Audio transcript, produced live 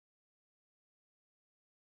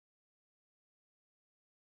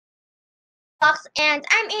box and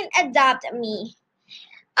I'm in Adopt Me.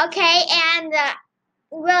 Okay, and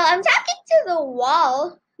well, I'm talking to the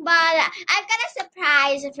wall, but I've got a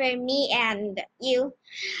surprise for me and you.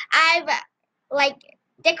 I've like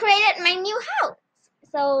decorated my new house.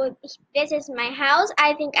 So this is my house.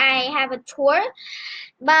 I think I have a tour,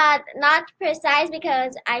 but not precise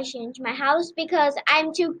because I changed my house because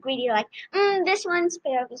I'm too greedy. Like, this one's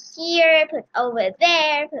put over here, put over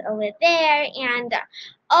there, and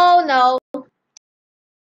oh no,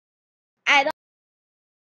 I don't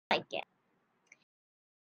like it.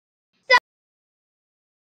 So,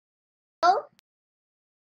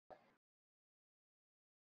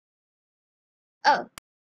 oh,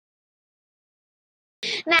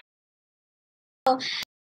 now for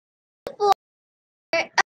the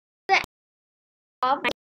of my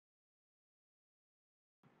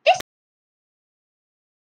this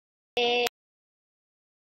is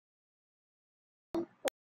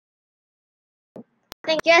I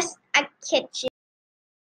think just a kitchen.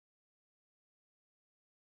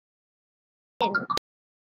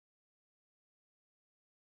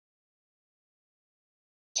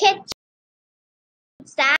 Kitchen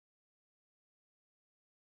staff,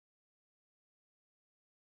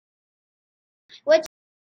 which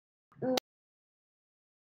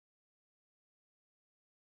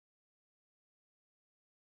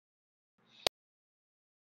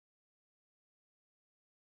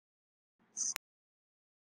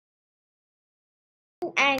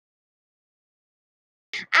and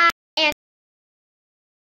and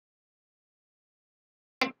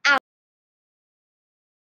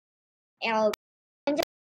out and just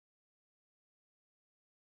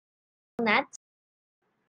nuts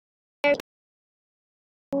and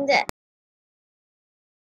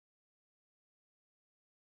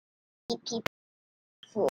eat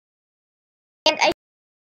people and I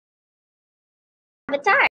have a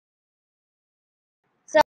tart.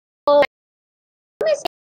 So let me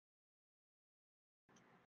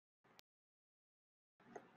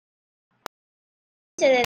to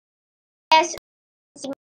the best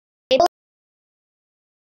circle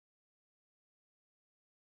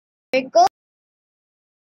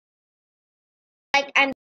like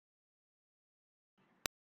I'm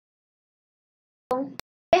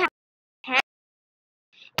have had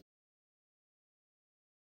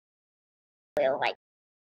like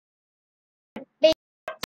big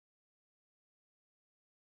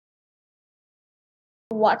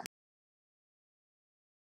what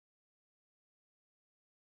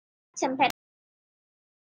some pet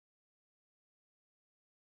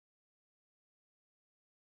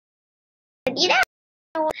eat out.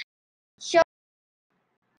 Sure.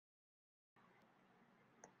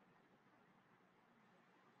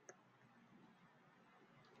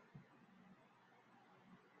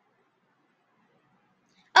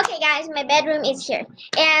 Okay, guys, my bedroom is here,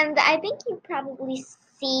 and I think you probably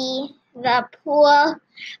see the pool,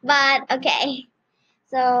 but okay.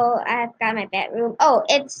 So I've got my bedroom. Oh,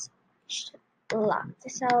 it's locked,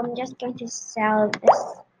 so I'm just going to sell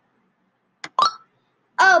this.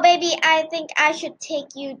 Oh, baby, I think I should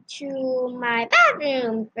take you to my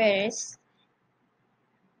bathroom first.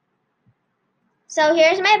 So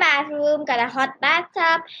here's my bathroom, got a hot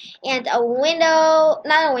bathtub and a window,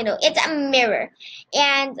 not a window, it's a mirror.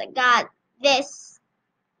 And got this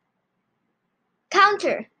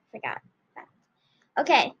counter, forgot that.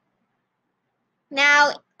 Okay,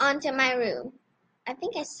 now onto my room. I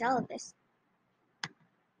think I sell this.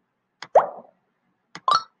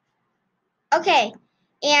 Okay,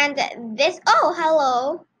 and this, oh,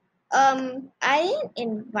 hello. I didn't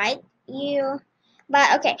invite you.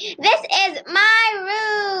 But okay, this is my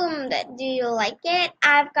room. Do you like it?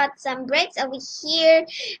 I've got some bricks over here,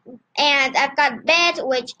 and I've got bed,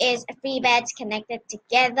 which is three beds connected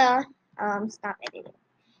together. Stop editing.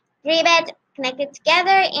 Three beds connected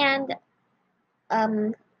together, and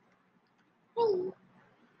um,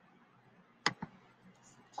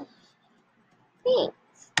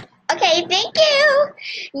 thanks. Okay, thank you.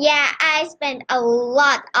 Yeah, I spent a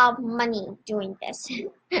lot of money doing this.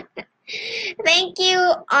 Thank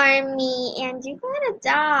you, Army. And you got a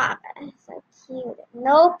dog. So cute.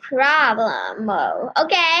 No problem.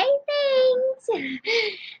 Okay, thanks.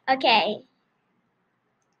 Okay.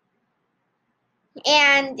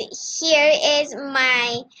 And here is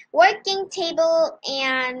my working table,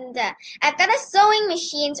 and I've got a sewing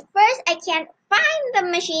machine. First, I can't find the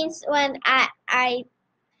machines when I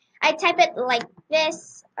type it like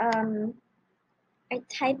this. I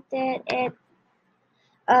typed it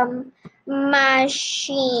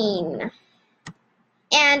machine.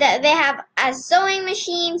 And they have a sewing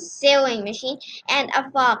machine, and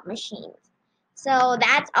a fog machine. So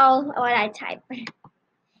that's all what I type.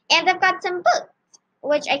 And I've got some books,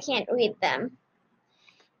 which I can't read them.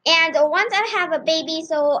 And once I have a baby,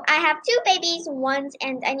 so I have two babies once,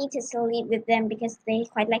 and I need to sleep with them because they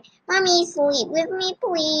quite like, Mommy, sleep with me,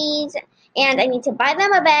 please. And I need to buy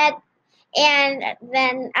them a bed, and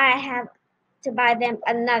then I have to buy them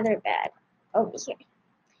another bed over here.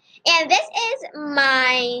 And this is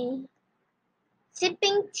my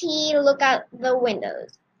sipping tea, look out the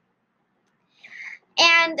windows.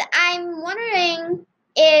 And I'm wondering,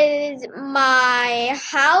 is my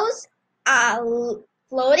house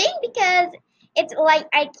floating? Because it's like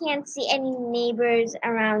I can't see any neighbors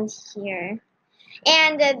around here.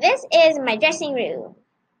 And this is my dressing room.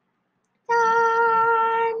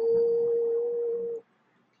 Dun!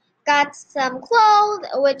 Got some clothes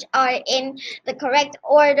which are in the correct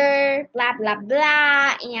order, blah blah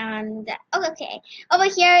blah. And okay, over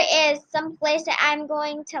here is some place that I'm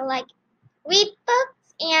going to like read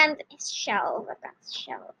books and shelves. I've got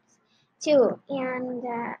shelves too. And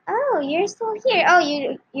oh, you're still here. Oh,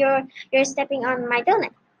 you're stepping on my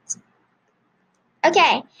donut.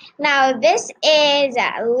 Okay, now this is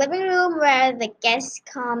a living room where the guest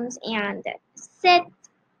comes and sit.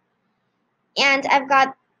 And I've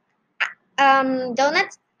got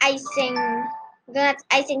donuts icing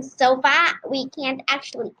sofa. We can't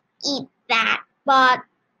actually eat that, but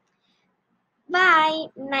bye.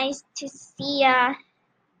 Nice to see ya.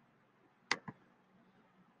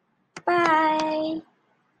 Bye.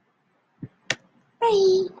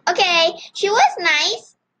 Bye. Okay, she was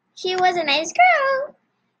nice. She was a nice girl.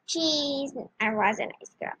 I was a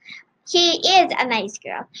nice girl. She is a nice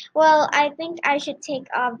girl. Well, I think I should take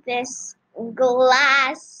off this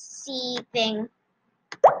glassy thing.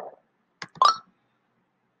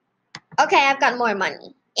 Okay, I've got more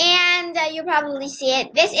money. And you probably see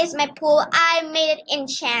it. This is my pool. I made it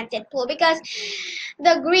enchanted pool because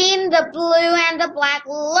the green, the blue, and the black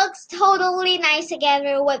looks totally nice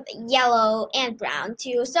together with yellow and brown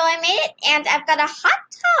too. So I made it, and I've got a hot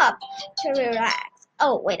tub to relax.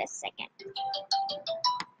 Oh, wait a second.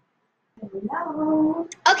 Hello.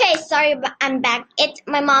 Okay, sorry, but I'm back. It's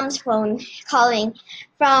my mom's phone calling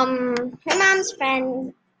from her mom's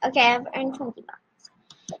friend. Okay, I've earned 20 bucks.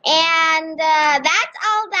 And that's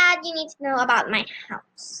all that you need to know about my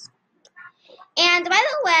house. And by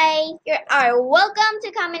the way, you are welcome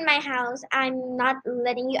to come in my house. I'm not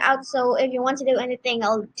letting you out, so if you want to do anything,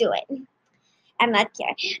 I'll do it. I'm not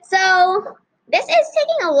care. So this is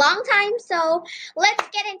taking a long time, so let's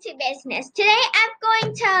get into business. Today I'm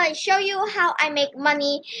going to show you how I make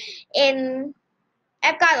money in.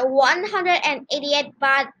 I've got 188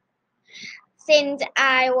 baht since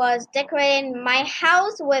I was decorating my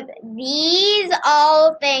house with these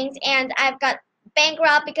all things, and I've got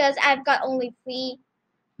bankrupt because I've got only 3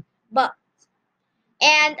 bucks.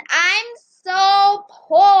 And I'm so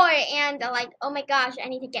poor, and like, oh my gosh, I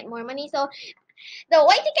need to get more money. So the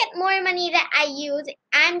way to get more money that I use,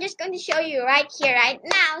 I'm just going to show you right here, right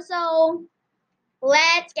now. So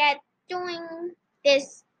let's get doing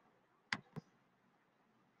this.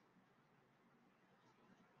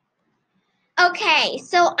 Okay,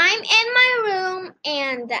 so I'm in my room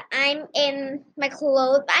and I'm in my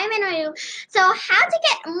clothes. I'm in my room. So how to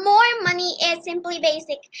get more money is simply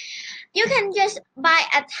basic. You can just buy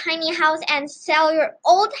a tiny house and sell your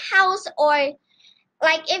old house, or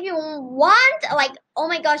like if you want, like, oh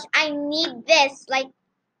my gosh, I need this. Like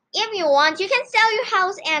if you want, you can sell your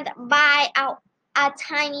house and buy a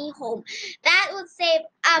tiny home. That would save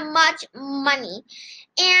much money.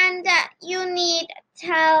 And you need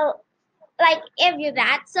to like if you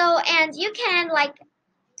that so, and you can like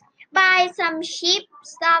buy some cheap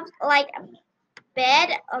stuff like a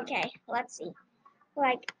bed. Okay, let's see,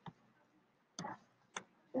 like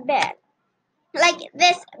bed, like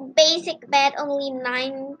this basic bed, only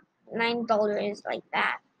 $9 like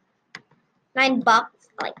that, $9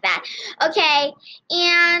 like that. Okay,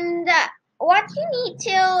 and what you need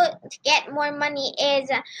to get more money is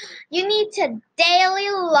you need to daily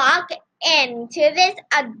log into this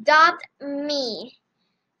Adopt Me.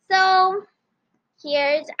 So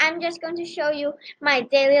I'm just going to show you my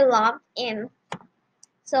daily login.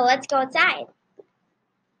 So let's go outside.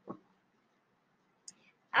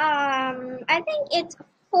 I think it's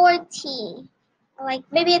 40. Like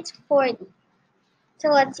maybe it's 40. So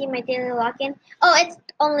let's see my daily login. Oh, it's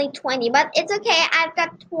only 20, but it's okay. I've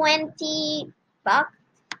got 20 bucks.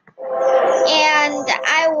 And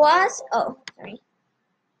I was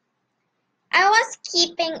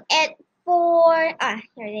keeping it for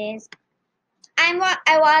here it is. I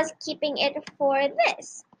was keeping it for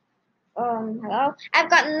this. Hello. I've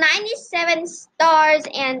got 97 stars,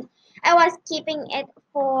 and I was keeping it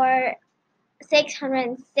for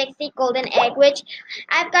 660 golden egg, which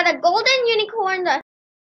I've got a golden unicorn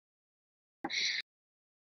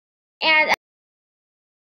and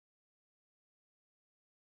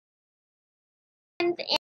the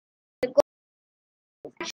gold.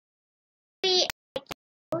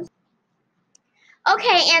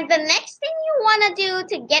 Okay, and the next thing you want to do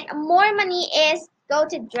to get more money is go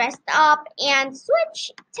to dressed up and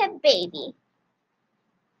switch to baby.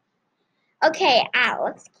 Okay,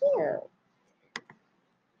 looks cute.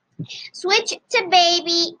 Switch to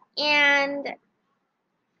baby, and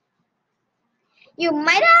you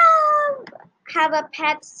might have a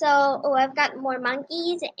pet. So, oh, I've got more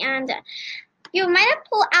monkeys, and you might have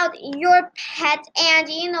pulled out your pet. And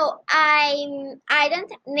I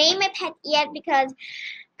don't name my pet yet because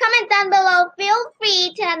comment down below. Feel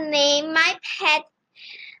free to name my pet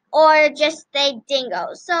or just say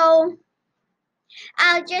Dingo. So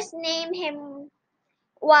I'll just name him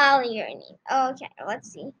while you're in it. Okay, let's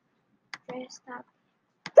see. First up.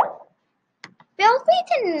 Feel free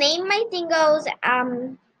to name my dingoes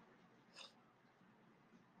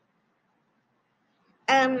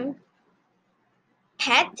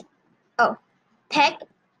pet. Oh, Peck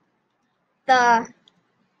the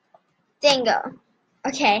dingo.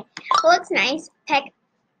 Okay, looks nice. Peck.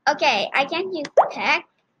 Okay, I can't use peck.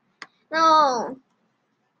 No.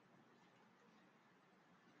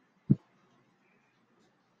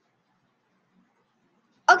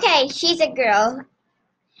 Okay, she's a girl.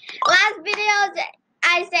 Last videos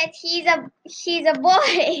I said she's a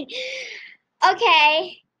boy.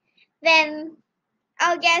 Okay, then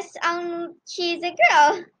I'll guess she's a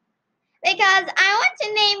girl because I want to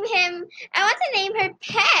name her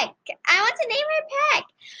Peck. I want to name her Peck.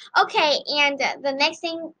 Okay, and the next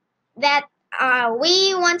thing that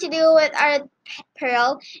we want to do with our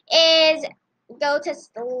Pearl is go to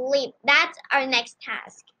sleep. That's our next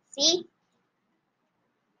task. See?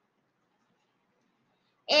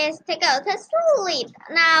 Is to go to sleep.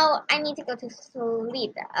 Now I need to go to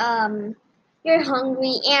sleep. You're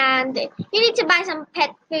hungry and you need to buy some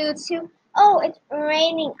pet food too. Oh, it's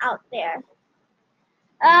raining out there.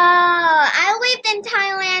 I lived in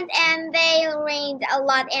Thailand and they rained a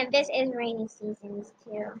lot, and this is rainy seasons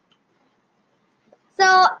too.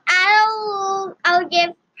 So I'll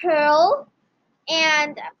give Pearl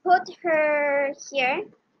and put her here.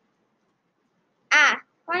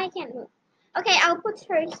 Why I can't move? Okay, I'll put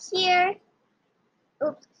her here.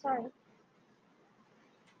 Oops, sorry.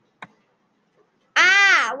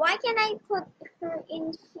 Why can't I put her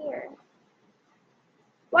in here?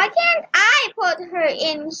 Why can't I put her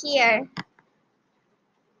in here?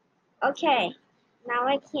 Okay, now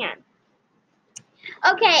I can.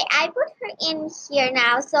 Okay, I put her in here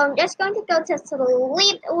now, so I'm just going to go to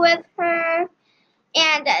sleep with her.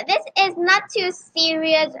 And this is not too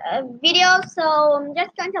serious video, so I'm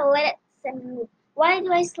just going to let it sit. Why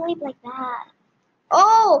do I sleep like that?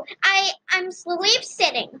 Oh, I'm sleep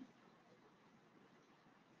sitting.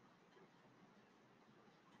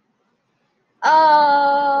 Okay,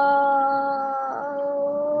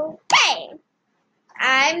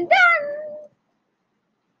 I'm done.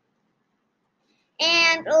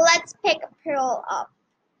 And let's pick Pearl up.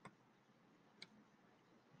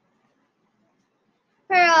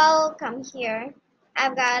 Pearl, come here.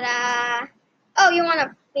 I've got oh, you want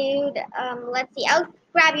a food? Let's see. I'll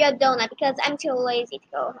grab you a donut because I'm too lazy to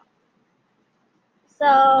go.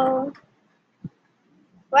 So,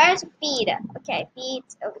 where's feed? Okay,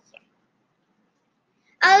 feed's over here.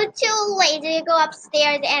 I'm too lazy to go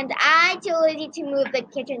upstairs, and I'm too lazy to move the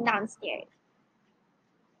kitchen downstairs.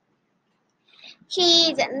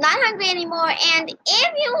 She's not hungry anymore, and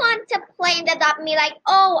if you want to play and adopt me, like,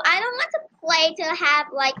 oh, I don't want to play to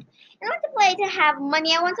have, like, I don't want to play to have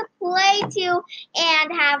money. I want to play to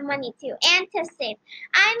and have money too, and to save.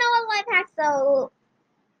 I know a life hack, so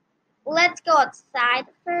let's go outside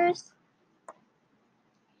first.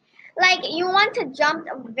 Like, you want to jump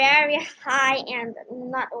very high and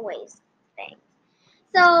not waste things.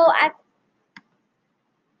 So,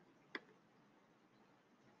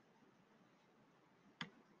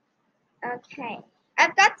 okay.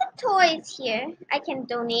 I've got the toys here. I can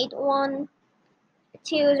donate one,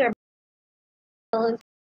 two, or balloons.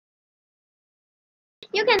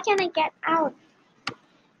 Can I get out?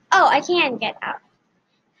 Oh, I can get out.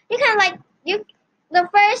 You can the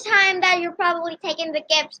first time that you're probably taking the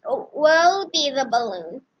gifts will be the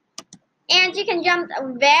balloon. And you can jump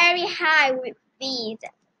very high with these.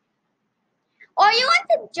 Or you want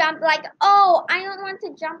to jump like, oh, I don't want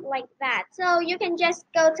to jump like that. So you can just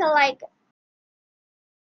go to like,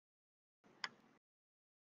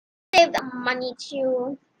 save the money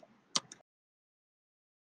too.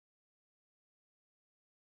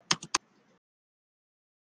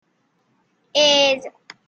 is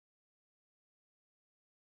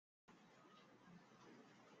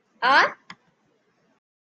uh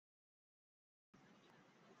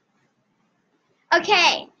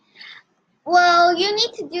okay. Well, you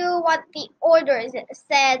need to do what the orders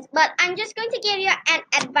says, but I'm just going to give you an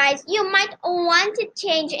advice. You might want to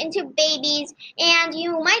change into babies, and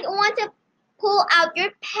you might want to pull out your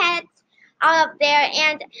pets out of there.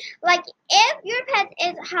 And like, if your pet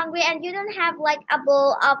is hungry and you don't have like a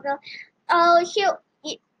bowl of the, oh,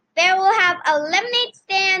 they will have a lemonade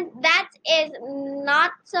stand that is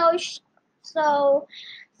not so so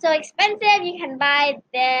expensive. You can buy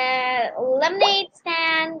the lemonade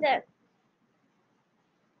stand.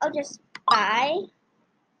 I'll just buy.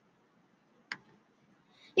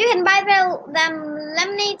 You can buy them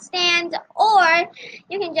lemonade stands, or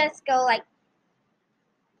you can just go like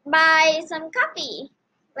buy some coffee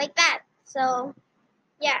like that. So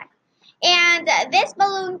yeah, and this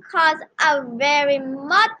balloon costs a very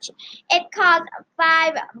much. It costs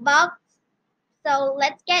 $5. So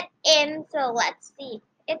let's get in. So let's see.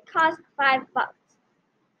 It costs $5.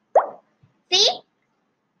 See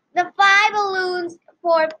the 5 balloons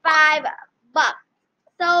for $5.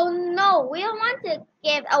 So no, we don't want to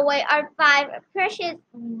give away our 5 precious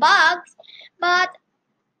bucks, but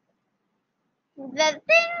the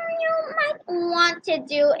thing you might want to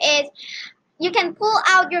do is you can pull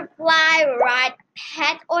out your fly ride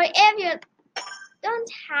pet, or if you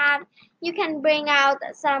don't have, you can bring out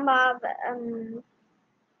some of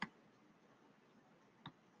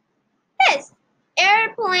this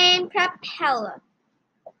airplane propeller.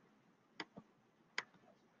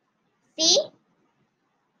 See?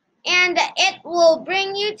 And it will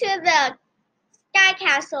bring you to the sky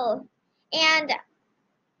castle. And if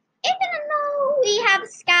you don't know, we have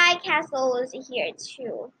sky castles here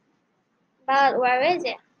too. But where is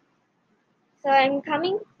it? So I'm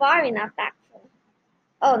coming far enough actually.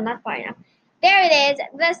 Oh, not far enough. There it is.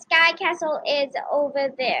 The sky castle is over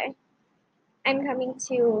there. I'm coming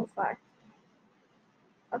too far.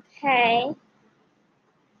 Okay.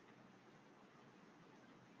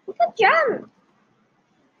 Good job.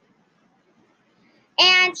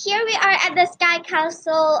 And here we are at the sky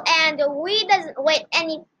castle, and we doesn't wait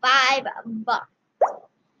any $5.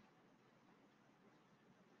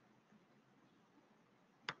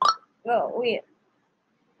 Oh, weird.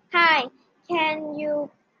 Hi, can you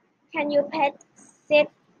pet sit?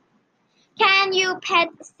 Can you pet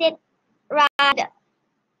sit ride?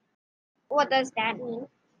 What does that mean?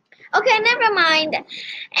 Okay, never mind.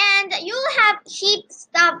 And you'll have sheep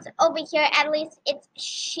stuffed over here. At least it's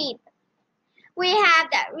sheep. We have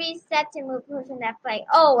that reset to move potion that play.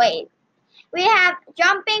 Oh wait, we have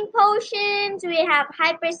jumping potions. We have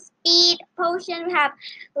hyper speed potion. We have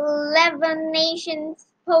levitation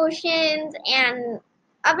potions and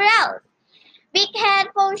other else. Big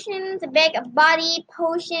head potions, big body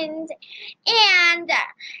potions, and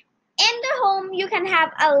in the home you can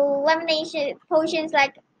have elimination potions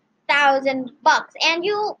like $1,000, and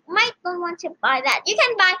you might not want to buy that. You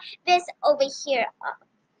can buy this over here,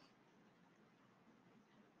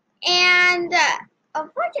 and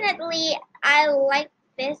unfortunately I like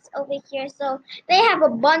this over here. So they have a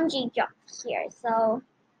bungee jump here. So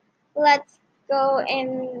let's go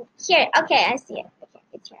in here. Okay, I see it. Okay,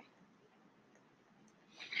 it's here.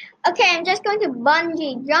 Okay, I'm just going to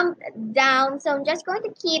bungee jump down. So I'm just going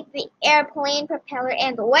to keep the airplane propeller.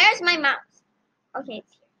 And where's my mouse? Okay,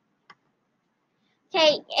 it's here.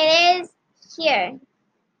 Okay, it is here.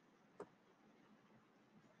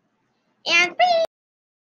 And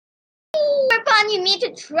for fun, you need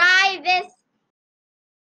to try this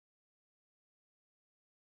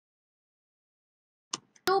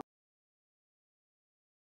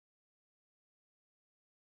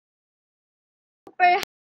super.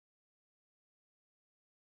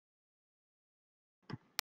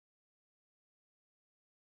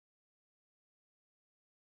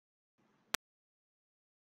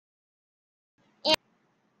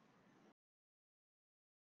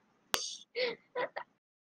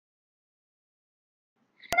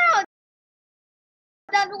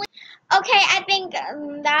 No, okay, I think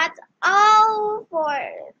that's all for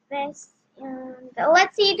this. And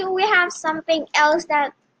let's see, do we have something else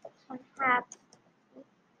that can have?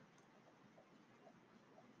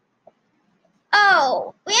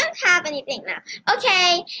 Oh, we don't have anything now.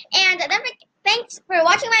 Okay, and thanks for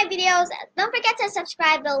watching my videos. Don't forget to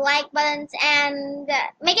subscribe, the like buttons, and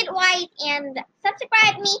make it white, and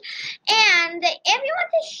subscribe me. And if you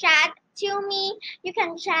want to chat to me, you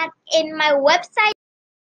can chat in my website.